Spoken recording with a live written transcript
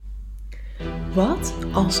Wat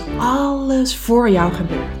als alles voor jou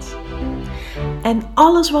gebeurt? En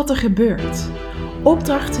alles wat er gebeurt,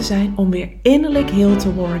 opdrachten zijn om weer innerlijk heel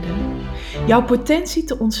te worden, jouw potentie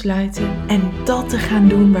te ontsluiten en dat te gaan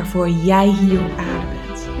doen waarvoor jij hier op aarde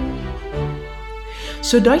bent.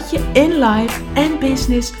 Zodat je in life en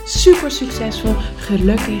business super succesvol,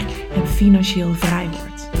 gelukkig en financieel vrij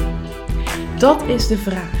wordt. Dat is de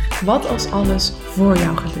vraag, wat als alles voor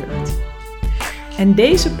jou gebeurt? En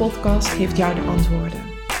deze podcast geeft jou de antwoorden.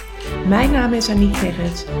 Mijn naam is Aniek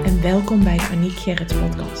Gerrits en welkom bij de Aniek Gerrits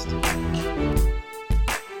podcast.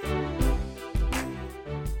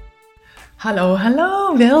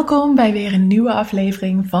 Hallo, welkom bij weer een nieuwe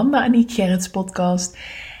aflevering van de Aniek Gerrits podcast.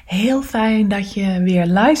 Heel fijn dat je weer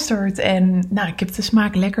luistert en ik heb de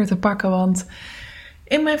smaak lekker te pakken, want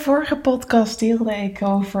in mijn vorige podcast deelde ik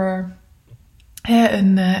over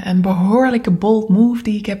een behoorlijke bold move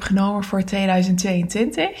die ik heb genomen voor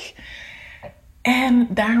 2022. En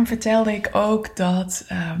daarom vertelde ik ook dat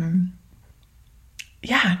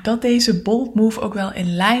deze bold move ook wel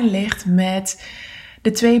in lijn ligt met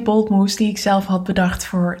de 2 bold moves die ik zelf had bedacht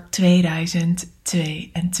voor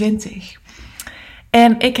 2022.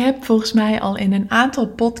 En ik heb volgens mij al in een aantal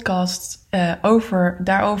podcasts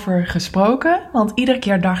daarover gesproken. Want iedere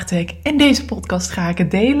keer dacht ik, in deze podcast ga ik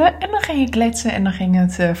het delen. En dan ging je kletsen en dan ging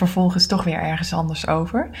het vervolgens toch weer ergens anders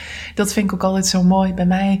over. Dat vind ik ook altijd zo mooi. Bij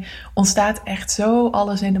mij ontstaat echt zo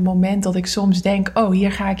alles in het moment dat ik soms denk, oh,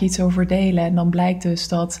 hier ga ik iets over delen. En dan blijkt dus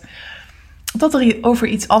dat er over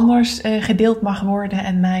iets anders gedeeld mag worden.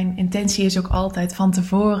 En mijn intentie is ook altijd van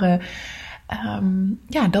tevoren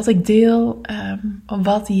dat ik deel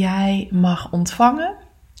wat jij mag ontvangen.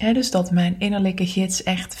 Dus dat mijn innerlijke gids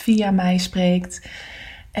echt via mij spreekt.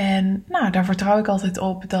 En daar vertrouw ik altijd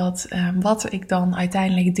op dat wat ik dan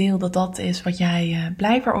uiteindelijk deel, dat is wat jij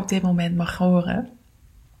blijkbaar op dit moment mag horen.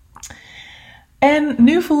 En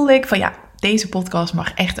nu voelde ik van deze podcast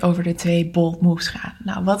mag echt over de 2 bold moves gaan.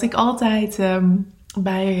 Nou, wat ik altijd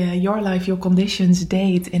bij Your Life, Your Conditions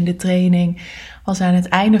deed in de training, was aan het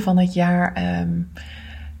einde van het jaar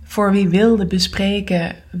voor wie wilde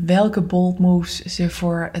bespreken welke bold moves ze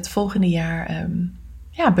voor het volgende jaar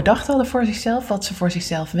bedacht hadden voor zichzelf, wat ze voor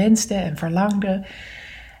zichzelf wensten en verlangden.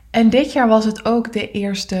 En dit jaar was het ook de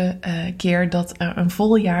eerste keer dat er een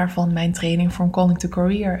vol jaar van mijn training From Calling to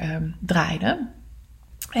Career draaide.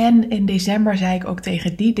 En in december zei ik ook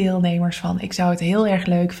tegen die deelnemers van, ik zou het heel erg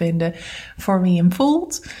leuk vinden voor wie hem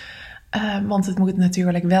voelt. Want het moet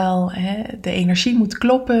natuurlijk wel, de energie moet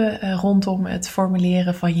kloppen rondom het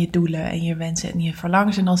formuleren van je doelen en je wensen en je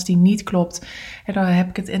verlangens. En als die niet klopt, daar heb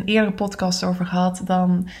ik het in eerdere podcast over gehad,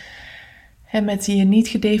 dan met je niet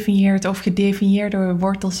gedefinieerd of gedefinieerde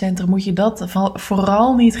wortelcentrum moet je dat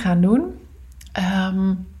vooral niet gaan doen.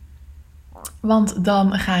 Want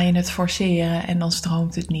dan ga je het forceren en dan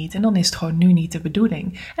stroomt het niet. En dan is het gewoon nu niet de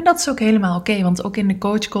bedoeling. En dat is ook helemaal oké, want ook in de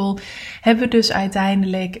coachcall hebben we dus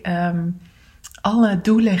uiteindelijk alle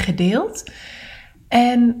doelen gedeeld.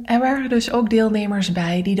 En er waren dus ook deelnemers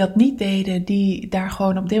bij die dat niet deden, die daar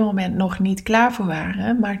gewoon op dit moment nog niet klaar voor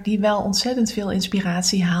waren, maar die wel ontzettend veel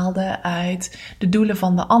inspiratie haalden uit de doelen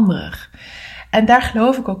van de ander. En daar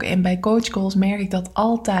geloof ik ook in. Bij coachcalls merk ik dat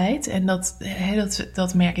altijd. En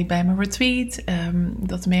dat merk ik bij mijn retreat.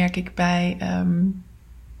 Dat merk ik bij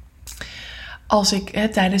als ik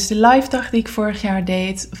tijdens de live dag die ik vorig jaar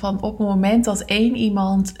deed, van op het moment dat 1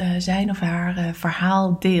 iemand zijn of haar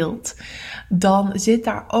verhaal deelt, dan zit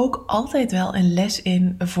daar ook altijd wel een les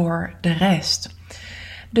in voor de rest.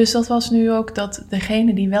 Dus dat was nu ook dat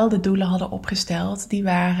degenen die wel de doelen hadden opgesteld, die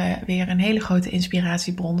waren weer een hele grote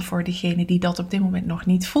inspiratiebron voor diegenen die dat op dit moment nog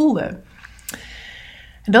niet voelden.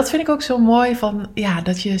 En dat vind ik ook zo mooi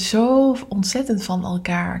dat je zo ontzettend van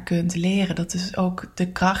elkaar kunt leren. Dat is ook de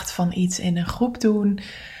kracht van iets in een groep doen.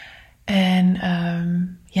 En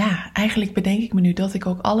eigenlijk bedenk ik me nu dat ik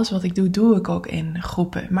ook alles wat ik doe ik ook in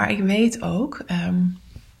groepen. Maar ik weet ook,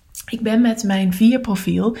 ik ben met mijn 4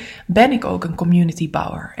 profiel, ben ik ook een community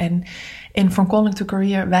bouwer. En in From Calling to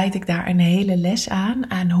Career wijd ik daar een hele les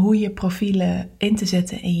aan hoe je profielen in te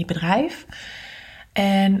zetten in je bedrijf.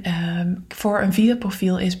 En voor een 4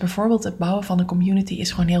 profiel is bijvoorbeeld het bouwen van een community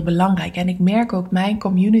is gewoon heel belangrijk. En ik merk ook, mijn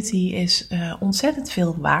community is ontzettend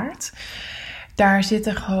veel waard. Daar zit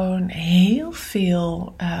er gewoon heel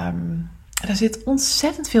veel, er zit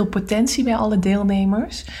ontzettend veel potentie bij alle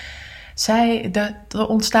deelnemers. Er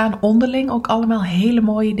ontstaan onderling ook allemaal hele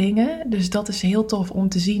mooie dingen. Dus dat is heel tof om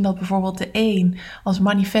te zien dat bijvoorbeeld de een als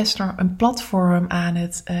manifestor een platform aan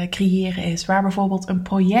het creëren is. Waar bijvoorbeeld een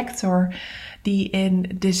projector die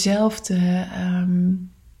in dezelfde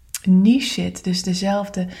niche zit. Dus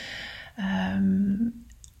dezelfde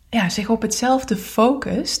zich op hetzelfde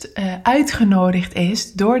focust, uitgenodigd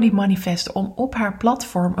is door die manifesten om op haar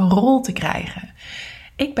platform een rol te krijgen.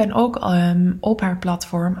 Ik ben ook op haar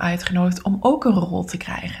platform uitgenodigd om ook een rol te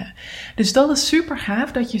krijgen. Dus dat is super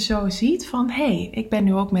gaaf dat je zo ziet van ik ben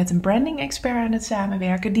nu ook met een branding expert aan het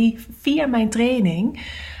samenwerken die via mijn training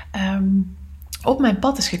op mijn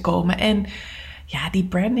pad is gekomen. En ja, die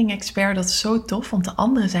branding expert, dat is zo tof, want de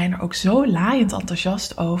anderen zijn er ook zo laaiend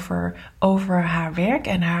enthousiast over haar werk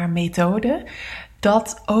en haar methode,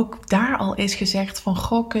 dat ook daar al is gezegd van,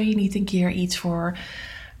 goh, kun je niet een keer iets voor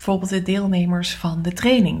bijvoorbeeld de deelnemers van de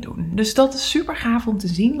training doen. Dus dat is super gaaf om te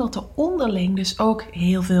zien dat er onderling dus ook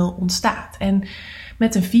heel veel ontstaat. En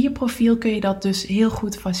met een 4-profiel kun je dat dus heel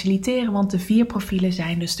goed faciliteren, want de 4 profielen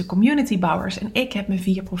zijn dus de communitybouwers. En ik heb mijn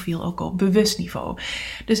 4-profiel ook op bewust niveau.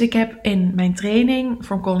 Dus ik heb in mijn training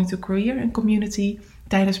From Calling to Career een community.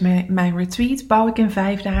 Tijdens mijn retreat bouw ik in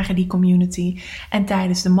 5 dagen die community. En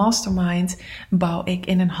tijdens de mastermind bouw ik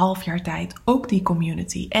in een half jaar tijd ook die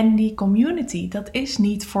community. En die community, dat is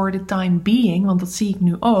niet voor the time being, want dat zie ik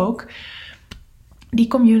nu ook. Die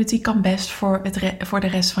community kan best voor de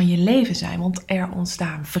rest van je leven zijn. Want er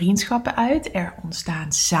ontstaan vriendschappen uit. Er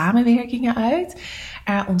ontstaan samenwerkingen uit.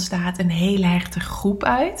 Er ontstaat een hele hechte groep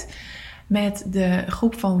uit. Met de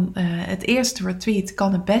groep van het eerste retreat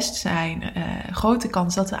kan het best zijn. Grote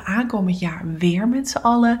kans dat we aankomend jaar weer met z'n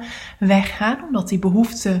allen weggaan. Omdat die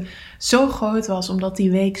behoefte zo groot was. Omdat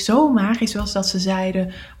die week zo magisch was dat ze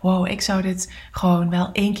zeiden, wow, ik zou dit gewoon wel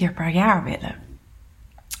 1 keer per jaar willen.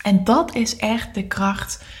 En dat is echt de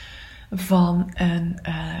kracht van een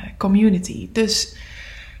community. Dus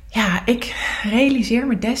ja, ik realiseer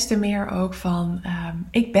me des te meer ook van,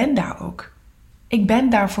 ik ben daar ook. Ik ben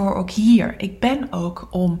daarvoor ook hier. Ik ben ook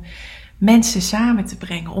om mensen samen te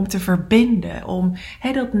brengen, om te verbinden, om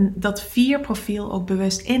dat 4-profiel ook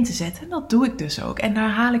bewust in te zetten. En dat doe ik dus ook. En daar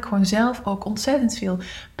haal ik gewoon zelf ook ontzettend veel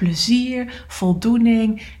plezier,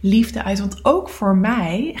 voldoening, liefde uit. Want ook voor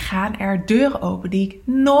mij gaan er deuren open die ik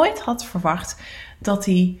nooit had verwacht dat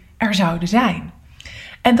die er zouden zijn.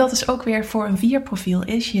 En dat is ook weer voor een 4-profiel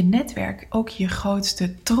is je netwerk ook je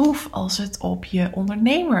grootste troef als het op je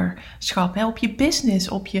ondernemerschap, op je business,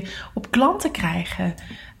 op klanten krijgen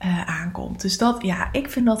aankomt. Dus ik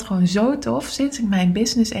vind dat gewoon zo tof. Sinds ik mijn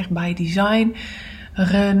business echt by design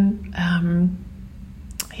run,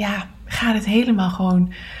 gaat het helemaal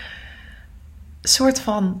gewoon soort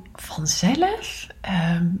van vanzelf.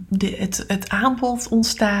 Het aanbod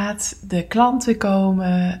ontstaat, de klanten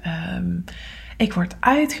komen. Ik word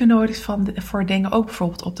uitgenodigd voor dingen, ook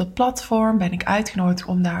bijvoorbeeld op dat platform ben ik uitgenodigd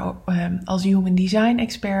om daar als human design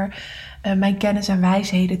expert mijn kennis en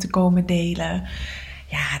wijsheden te komen delen.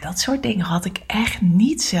 Ja, dat soort dingen had ik echt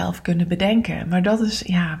niet zelf kunnen bedenken. Maar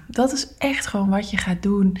dat is echt gewoon wat je gaat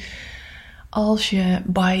doen als je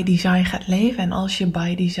by design gaat leven en als je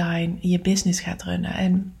by design je business gaat runnen.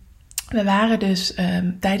 En we waren dus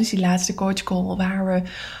tijdens die laatste coach call waren we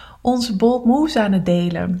onze bold moves aan het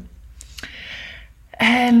delen.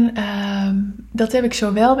 En dat heb ik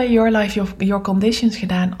zowel bij Your Life, Your Conditions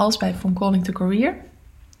gedaan als bij From Calling to Career.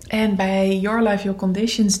 En bij Your Life, Your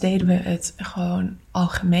Conditions deden we het gewoon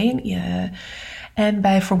algemeen. En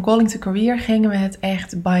bij From Calling to Career gingen we het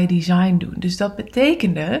echt by design doen. Dus dat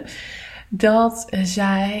betekende dat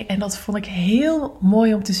zij, en dat vond ik heel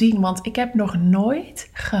mooi om te zien, want ik heb nog nooit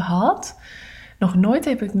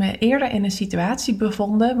heb ik me eerder in een situatie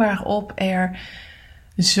bevonden waarop er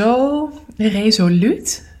zo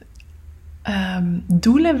resoluut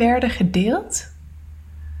doelen werden gedeeld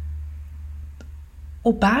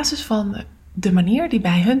op basis van de manier die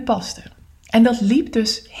bij hun paste. En dat liep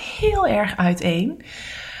dus heel erg uiteen,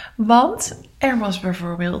 want er was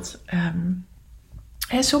bijvoorbeeld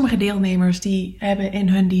sommige deelnemers die hebben in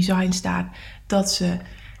hun design staan dat ze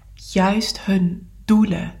juist hun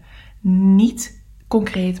doelen niet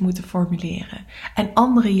concreet moeten formuleren. En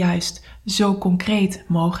anderen juist zo concreet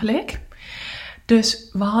mogelijk. Dus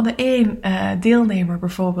we hadden 1 deelnemer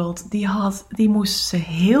bijvoorbeeld, die moest ze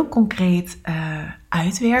heel concreet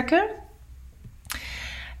uitwerken.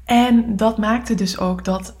 En dat maakte dus ook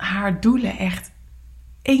dat haar doelen echt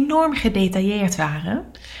enorm gedetailleerd waren.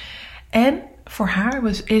 En voor haar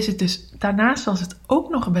is het dus, daarnaast was het ook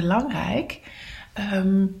nog belangrijk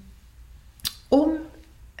om,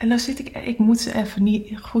 en dan ik moet ze even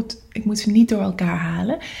niet goed, ik moet ze niet door elkaar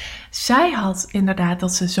halen. Zij had inderdaad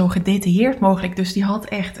dat ze zo gedetailleerd mogelijk, dus die had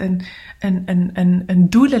echt een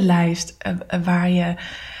doelenlijst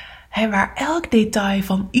waar elk detail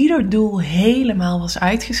van ieder doel helemaal was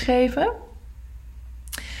uitgeschreven.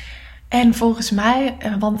 En volgens mij,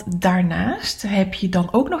 want daarnaast heb je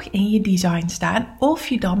dan ook nog in je design staan of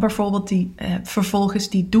je dan bijvoorbeeld vervolgens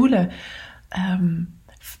die doelen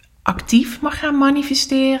actief mag gaan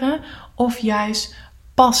manifesteren of juist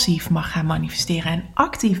passief mag gaan manifesteren. En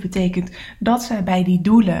actief betekent dat zij bij die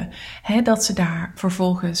doelen, dat ze daar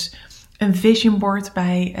vervolgens een vision board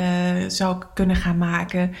bij zou kunnen gaan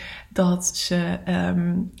maken. Dat ze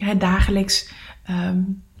dagelijks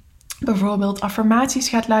bijvoorbeeld affirmaties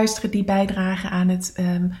gaat luisteren die bijdragen aan het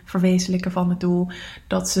verwezenlijken van het doel.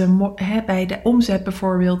 Dat ze bij de omzet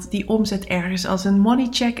bijvoorbeeld die omzet ergens als een money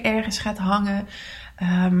check ergens gaat hangen.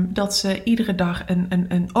 Dat ze iedere dag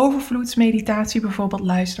een overvloedsmeditatie bijvoorbeeld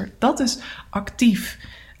luistert. Dat is actief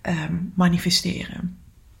manifesteren.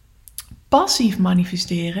 Passief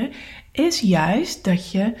manifesteren is juist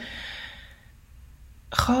dat je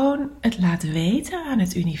gewoon het laat weten aan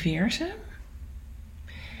het universum.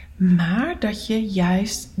 Maar dat je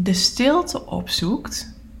juist de stilte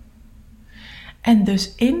opzoekt. En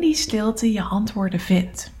dus in die stilte je antwoorden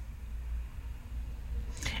vindt.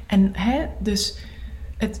 En dus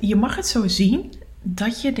je mag het zo zien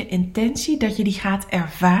dat je de intentie, dat je die gaat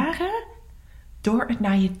ervaren door het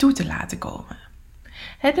naar je toe te laten komen.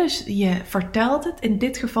 Dus je vertelt het. In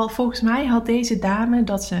dit geval, volgens mij had deze dame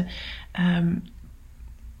dat ze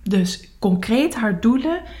dus concreet haar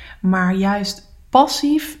doelen, maar juist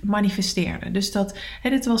passief manifesteerde. Dus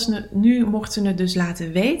dit was nu mocht ze het dus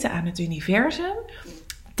laten weten aan het universum.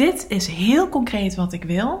 Dit is heel concreet wat ik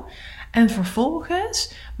wil. En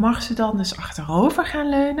vervolgens mag ze dan dus achterover gaan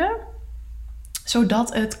leunen,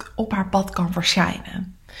 zodat het op haar pad kan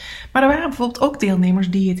verschijnen. Maar er waren bijvoorbeeld ook deelnemers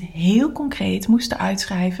die het heel concreet moesten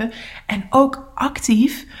uitschrijven en ook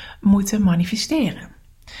actief moeten manifesteren.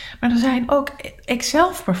 Maar er zijn ook,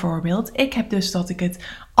 ikzelf bijvoorbeeld, ik heb dus dat ik het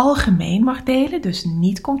algemeen mag delen, dus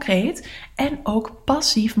niet concreet, en ook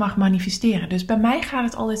passief mag manifesteren. Dus bij mij gaat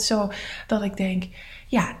het altijd zo dat ik denk,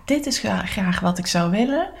 ja, dit is graag wat ik zou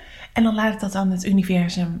willen. En dan laat ik dat aan het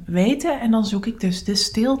universum weten en dan zoek ik dus de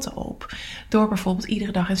stilte op. Door bijvoorbeeld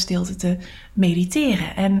iedere dag in stilte te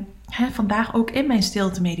mediteren. En vandaag ook in mijn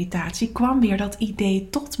stilte meditatie kwam weer dat idee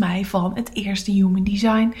tot mij van het eerste Human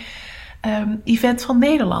Design event van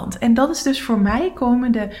Nederland. En dat is dus voor mij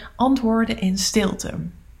komen de antwoorden in stilte.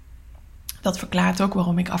 Dat verklaart ook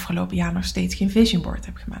waarom ik afgelopen jaar nog steeds geen vision board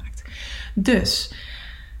heb gemaakt. Dus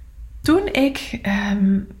toen ik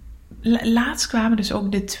laatst kwamen dus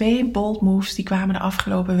ook de 2 bold moves, die kwamen de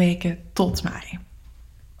afgelopen weken tot mij.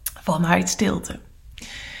 Vanuit stilte.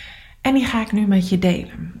 En die ga ik nu met je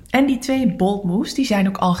delen. En die 2 bold moves, die zijn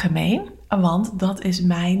ook algemeen. Want dat is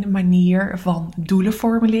mijn manier van doelen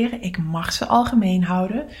formuleren. Ik mag ze algemeen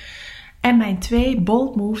houden. En mijn 2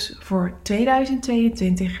 bold moves voor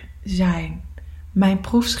 2022 zijn mijn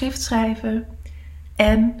proefschrift schrijven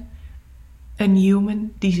en een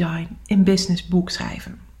Human Design in Business boek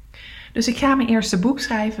schrijven. Dus ik ga mijn eerste boek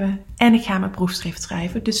schrijven en ik ga mijn proefschrift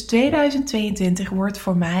schrijven. Dus 2022 wordt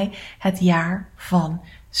voor mij het jaar van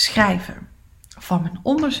schrijven. Van mijn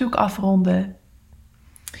onderzoek afronden.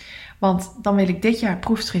 Want dan wil ik dit jaar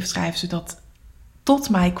proefschrift schrijven, zodat tot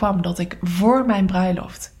mij kwam dat ik voor mijn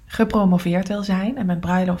bruiloft gepromoveerd wil zijn. En mijn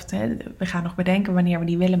bruiloft, we gaan nog bedenken wanneer we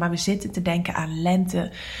die willen, maar we zitten te denken aan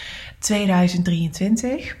lente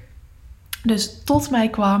 2023. Dus tot mij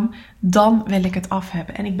kwam, dan wil ik het af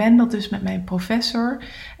hebben. En ik ben dat dus met mijn professor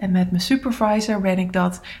en met mijn supervisor ben ik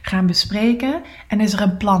dat gaan bespreken. En is er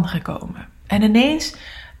een plan gekomen. En ineens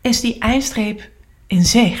is die eindstreep in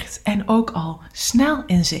zicht. En ook al snel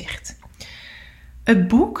in zicht. Het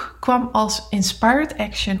boek kwam als inspired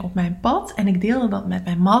action op mijn pad. En ik deelde dat met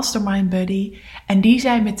mijn mastermind buddy. En die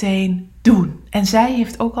zei meteen doen. En zij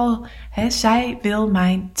heeft ook al, zij wil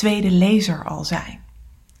mijn tweede lezer al zijn.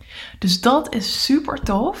 Dus dat is super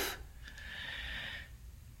tof.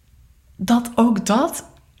 Dat ook dat,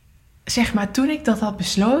 zeg maar, toen ik dat had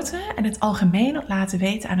besloten en het algemeen had laten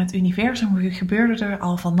weten aan het universum, gebeurde er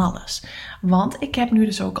al van alles. Want ik heb nu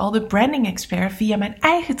dus ook al de branding expert via mijn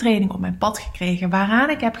eigen training op mijn pad gekregen, waaraan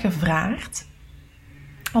ik heb gevraagd,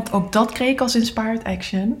 want ook dat kreeg ik als inspired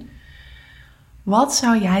action. Wat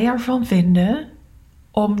zou jij ervan vinden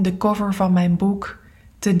om de cover van mijn boek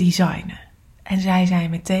te designen? En zij zei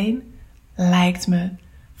meteen, lijkt me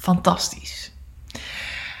fantastisch.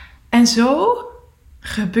 En zo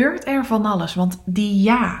gebeurt er van alles. Want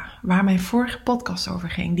die waar mijn vorige podcast over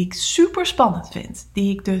ging, die ik super spannend vind,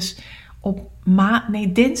 die ik dus op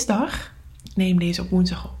dinsdag, ik neem deze op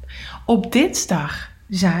woensdag op dinsdag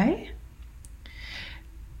zei,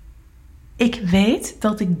 ik weet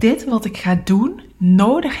dat ik dit wat ik ga doen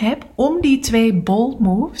nodig heb om die 2 bold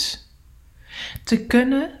moves te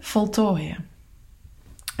kunnen voltooien.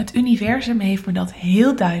 Het universum heeft me dat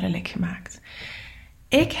heel duidelijk gemaakt.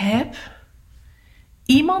 Ik heb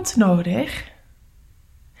iemand nodig.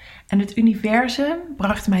 En het universum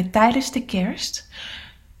bracht mij tijdens de kerst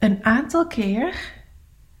een aantal keer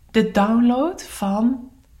de download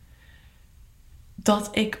van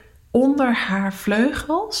dat ik onder haar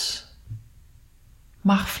vleugels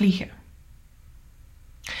mag vliegen.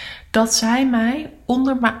 Dat zij mij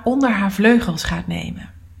onder haar vleugels gaat nemen.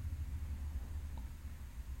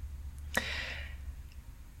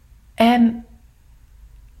 En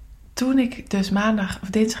toen ik dus maandag of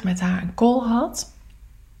dinsdag met haar een call had,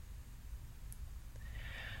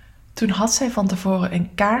 toen had zij van tevoren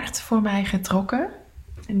een kaart voor mij getrokken.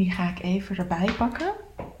 En die ga ik even erbij pakken.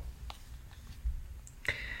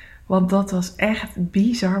 Want dat was echt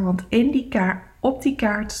bizar. Want op die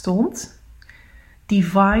kaart stond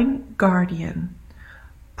Divine Guardian.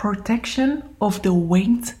 Protection of the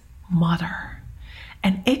Winged Mother.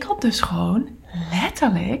 En ik had dus gewoon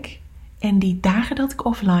letterlijk in die dagen dat ik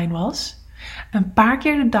offline was, een paar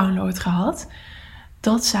keer de download gehad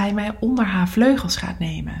dat zij mij onder haar vleugels gaat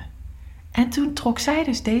nemen. En toen trok zij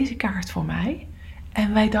dus deze kaart voor mij.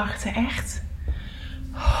 En wij dachten echt,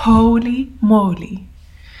 holy moly.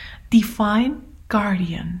 Divine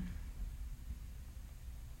Guardian.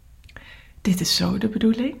 Dit is zo de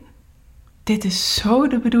bedoeling. Dit is zo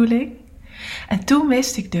de bedoeling. En toen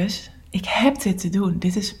wist ik dus, ik heb dit te doen.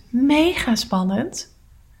 Dit is mega spannend.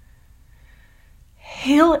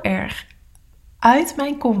 Heel erg uit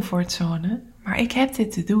mijn comfortzone. Maar ik heb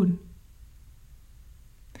dit te doen.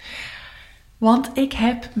 Want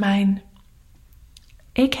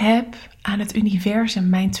ik heb aan het universum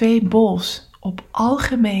mijn 2 bols op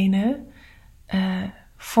algemene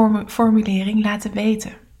formulering laten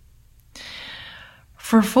weten.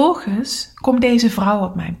 Vervolgens komt deze vrouw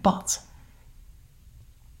op mijn pad.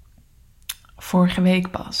 Vorige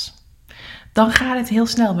week pas. Dan gaat het heel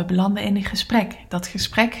snel. We belanden in een gesprek. Dat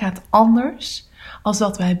gesprek gaat anders als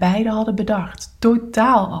dat wij beiden hadden bedacht.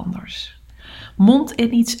 Totaal anders. Mond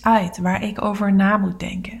in iets uit waar ik over na moet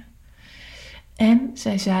denken. En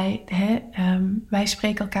zij zei, wij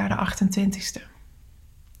spreken elkaar de 28e.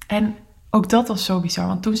 En ook dat was zo bizar,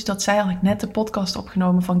 want toen ze dat zei had ik net de podcast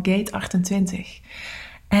opgenomen van Gate 28.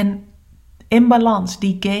 En in balans,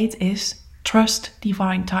 die gate is trust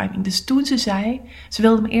divine timing. Dus toen ze zei, ze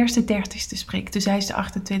wilde me eerst de 30ste spreken. Toen zei ze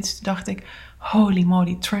de 28ste, dacht ik, holy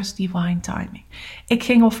moly, trust divine timing. Ik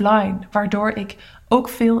ging offline, waardoor ik ook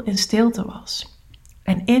veel in stilte was.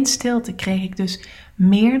 En in stilte kreeg ik dus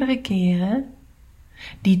meerdere keren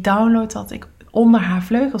die download dat ik onder haar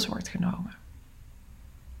vleugels word genomen.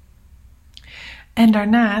 En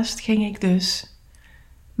daarnaast ging ik dus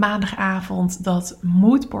maandagavond dat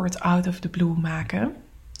moodboard out of the blue maken.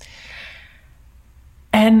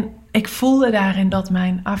 En ik voelde daarin dat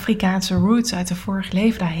mijn Afrikaanse roots uit de vorige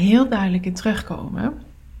leven daar heel duidelijk in terugkomen.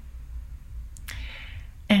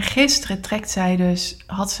 En gisteren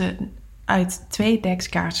had ze uit 2 decks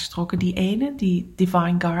kaarten getrokken. Die ene, die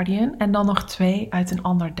Divine Guardian. En dan nog 2 uit een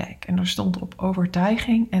ander deck. En er stond op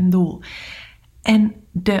overtuiging en doel. En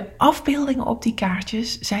de afbeeldingen op die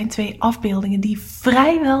kaartjes zijn 2 afbeeldingen die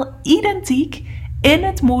vrijwel identiek in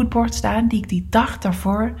het moodboard staan die ik die dag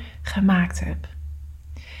daarvoor gemaakt heb.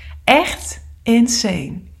 Echt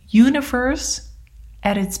insane. Universe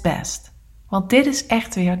at its best. Want dit is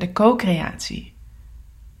echt weer de co-creatie.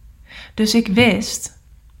 Dus ik wist,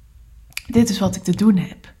 dit is wat ik te doen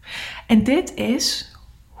heb. En dit is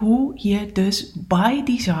hoe je dus by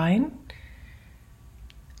design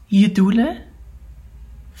je doelen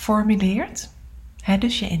formuleert.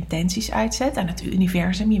 Dus je intenties uitzet en het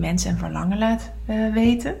universum je wens en verlangen laat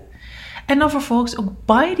weten. En dan vervolgens ook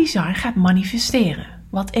by design gaat manifesteren.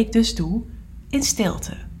 Wat ik dus doe in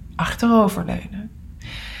stilte. Achteroverleunen.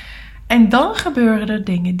 En dan gebeuren er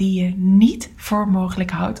dingen die je niet voor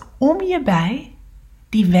mogelijk houdt om je bij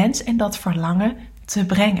die wens en dat verlangen te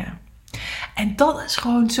brengen. En dat is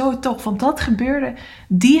gewoon zo tof, want dat gebeurde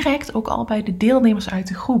direct ook al bij de deelnemers uit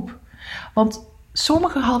de groep. Want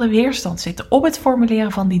sommigen hadden weerstand zitten op het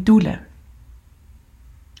formuleren van die doelen.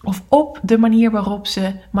 Of op de manier waarop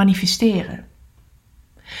ze manifesteren.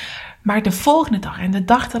 Maar de volgende dag en de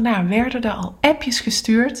dag daarna werden er al appjes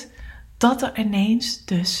gestuurd dat er ineens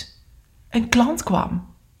dus een klant kwam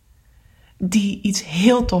die iets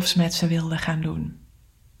heel tofs met ze wilde gaan doen.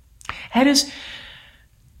 Dus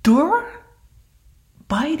door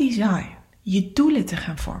by design je doelen te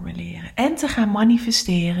gaan formuleren en te gaan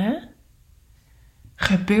manifesteren,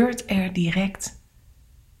 gebeurt er direct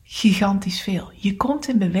gigantisch veel. Je komt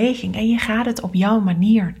in beweging en je gaat het op jouw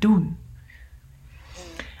manier doen.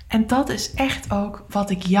 En dat is echt ook wat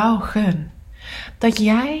ik jou gun. Dat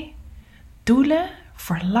jij doelen,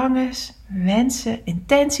 verlangens, wensen,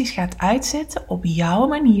 intenties gaat uitzetten op jouw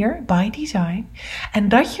manier, by design. En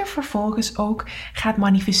dat je vervolgens ook gaat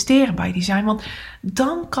manifesteren by design, want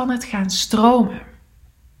dan kan het gaan stromen.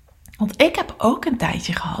 Want ik heb ook een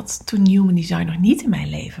tijdje gehad, toen Human Design nog niet in mijn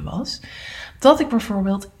leven was, dat ik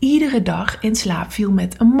bijvoorbeeld iedere dag in slaap viel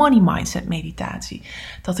met een money mindset meditatie.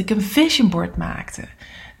 Dat ik een vision board maakte.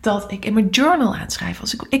 Dat ik in mijn journal aan het schrijven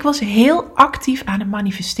was. Ik was heel actief aan het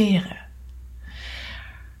manifesteren.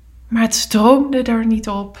 Maar het stroomde er niet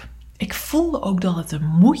op. Ik voelde ook dat het een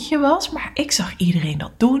moedje was, maar ik zag iedereen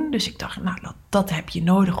dat doen. Dus ik dacht, nou, dat heb je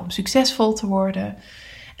nodig om succesvol te worden.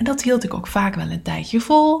 En dat hield ik ook vaak wel een tijdje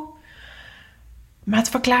vol. Maar het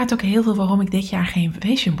verklaart ook heel veel waarom ik dit jaar geen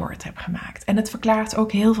vision board heb gemaakt. En het verklaart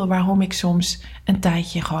ook heel veel waarom ik soms een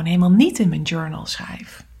tijdje gewoon helemaal niet in mijn journal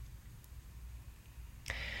schrijf.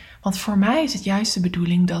 Want voor mij is het juist de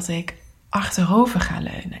bedoeling dat ik achterover ga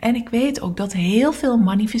leunen. En ik weet ook dat heel veel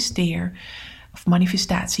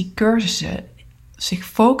manifestatiecursussen zich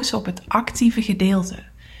focussen op het actieve gedeelte.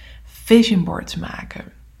 Vision boards maken.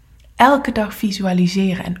 Elke dag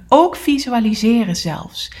visualiseren. En ook visualiseren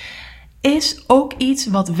zelfs. Is ook iets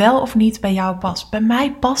wat wel of niet bij jou past. Bij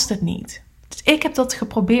mij past het niet. Dus ik heb dat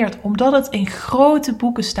geprobeerd, omdat het in grote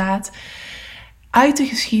boeken staat uit de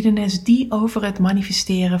geschiedenis die over het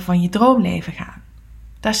manifesteren van je droomleven gaan.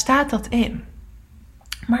 Daar staat dat in.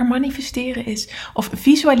 Maar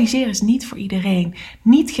visualiseren is niet voor iedereen,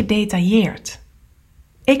 niet gedetailleerd.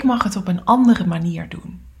 Ik mag het op een andere manier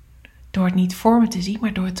doen. Door het niet voor me te zien,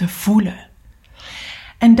 maar door het te voelen.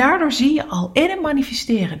 En daardoor zie je al in het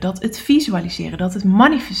manifesteren, dat het visualiseren, dat het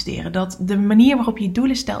manifesteren, dat de manier waarop je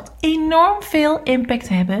doelen stelt enorm veel impact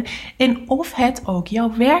hebben in of het ook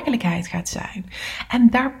jouw werkelijkheid gaat zijn. En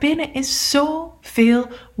daarbinnen is zoveel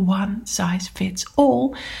one size fits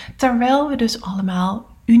all, terwijl we dus allemaal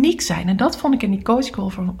uniek zijn. En dat vond ik in die coachcall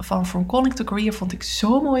van From Calling to Career vond ik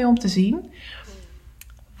zo mooi om te zien.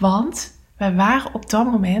 Want wij waren op dat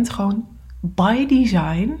moment gewoon by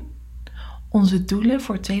design onze doelen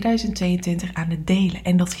voor 2022 aan het delen.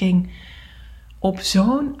 En dat ging op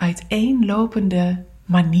zo'n uiteenlopende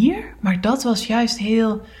manier. Maar dat was juist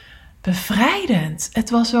heel bevrijdend. Het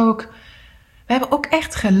was ook, we hebben ook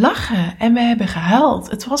echt gelachen en we hebben gehuild.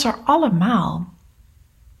 Het was er allemaal.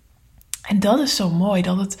 En dat is zo mooi,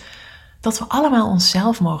 dat we allemaal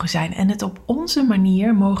onszelf mogen zijn en het op onze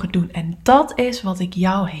manier mogen doen. En dat is wat ik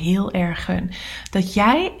jou heel erg gun. Dat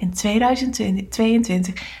jij in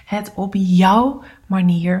 2022 het op jouw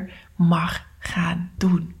manier mag gaan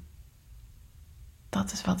doen.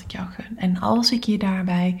 Dat is wat ik jou gun. En als ik je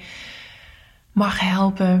daarbij mag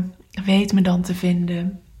helpen, weet me dan te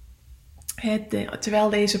vinden. Terwijl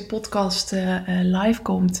deze podcast live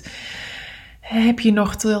komt, heb je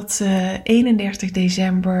nog tot 31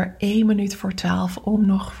 december 1 minuut voor 12 om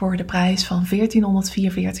nog voor de prijs van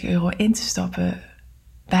 €1444 in te stappen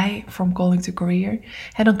bij From Calling to Career.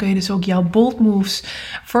 En dan kun je dus ook jouw bold moves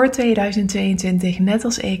voor 2022, net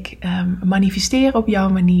als ik, manifesteren op jouw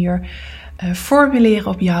manier,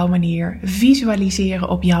 formuleren op jouw manier, visualiseren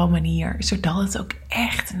op jouw manier, zodat het ook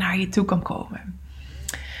echt naar je toe kan komen.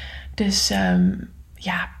 Dus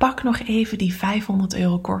pak nog even die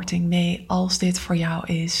 €500 korting mee als dit voor jou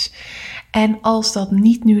is. En als dat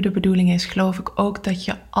niet nu de bedoeling is, geloof ik ook dat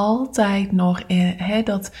je altijd nog,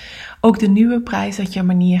 dat ook de nieuwe prijs, dat je een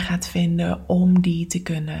manier gaat vinden om die te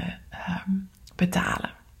kunnen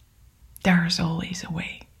betalen. There's always a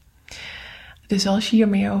way. Dus als je hier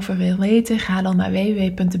meer over wil weten, ga dan naar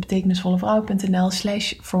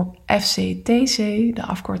www.debetekenisvollevrouw.nl/FCTC, de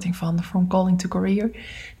afkorting van From Calling to Career.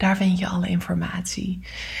 Daar vind je alle informatie.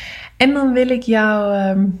 En dan wil ik jou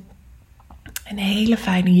een hele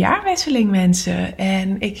fijne jaarwisseling wensen.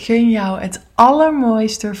 En ik gun jou het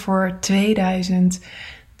allermooiste voor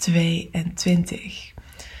 2022.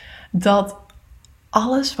 Dat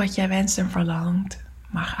alles wat jij wenst en verlangt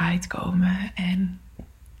mag uitkomen. En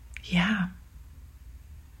ja,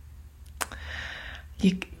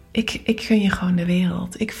 ik gun je gewoon de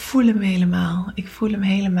wereld. Ik voel hem helemaal. Ik voel hem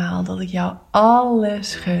helemaal dat ik jou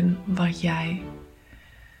alles gun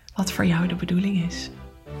wat voor jou de bedoeling is.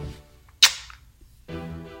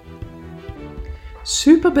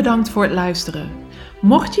 Super bedankt voor het luisteren.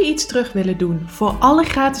 Mocht je iets terug willen doen voor alle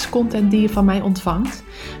gratis content die je van mij ontvangt,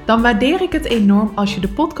 dan waardeer ik het enorm als je de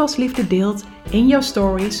podcastliefde deelt in jouw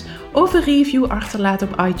stories of een review achterlaat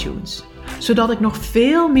op iTunes. Zodat ik nog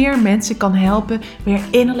veel meer mensen kan helpen weer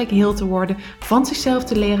innerlijk heel te worden, van zichzelf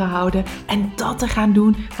te leren houden en dat te gaan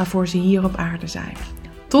doen waarvoor ze hier op aarde zijn.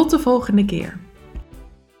 Tot de volgende keer.